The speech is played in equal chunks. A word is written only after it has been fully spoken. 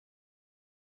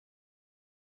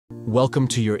Welcome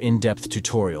to your in-depth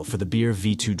tutorial for the BIR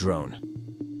V2 drone.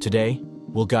 Today,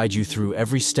 we'll guide you through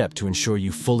every step to ensure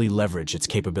you fully leverage its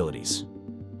capabilities.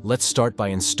 Let's start by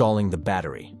installing the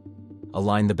battery.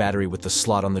 Align the battery with the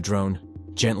slot on the drone,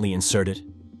 gently insert it,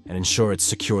 and ensure it's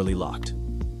securely locked.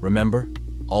 Remember,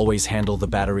 always handle the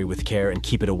battery with care and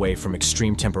keep it away from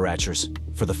extreme temperatures.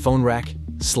 For the phone rack,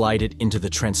 slide it into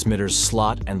the transmitter's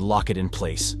slot and lock it in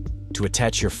place. To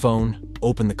attach your phone,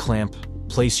 open the clamp,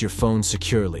 place your phone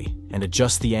securely, and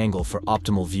adjust the angle for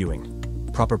optimal viewing.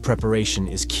 Proper preparation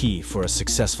is key for a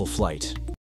successful flight.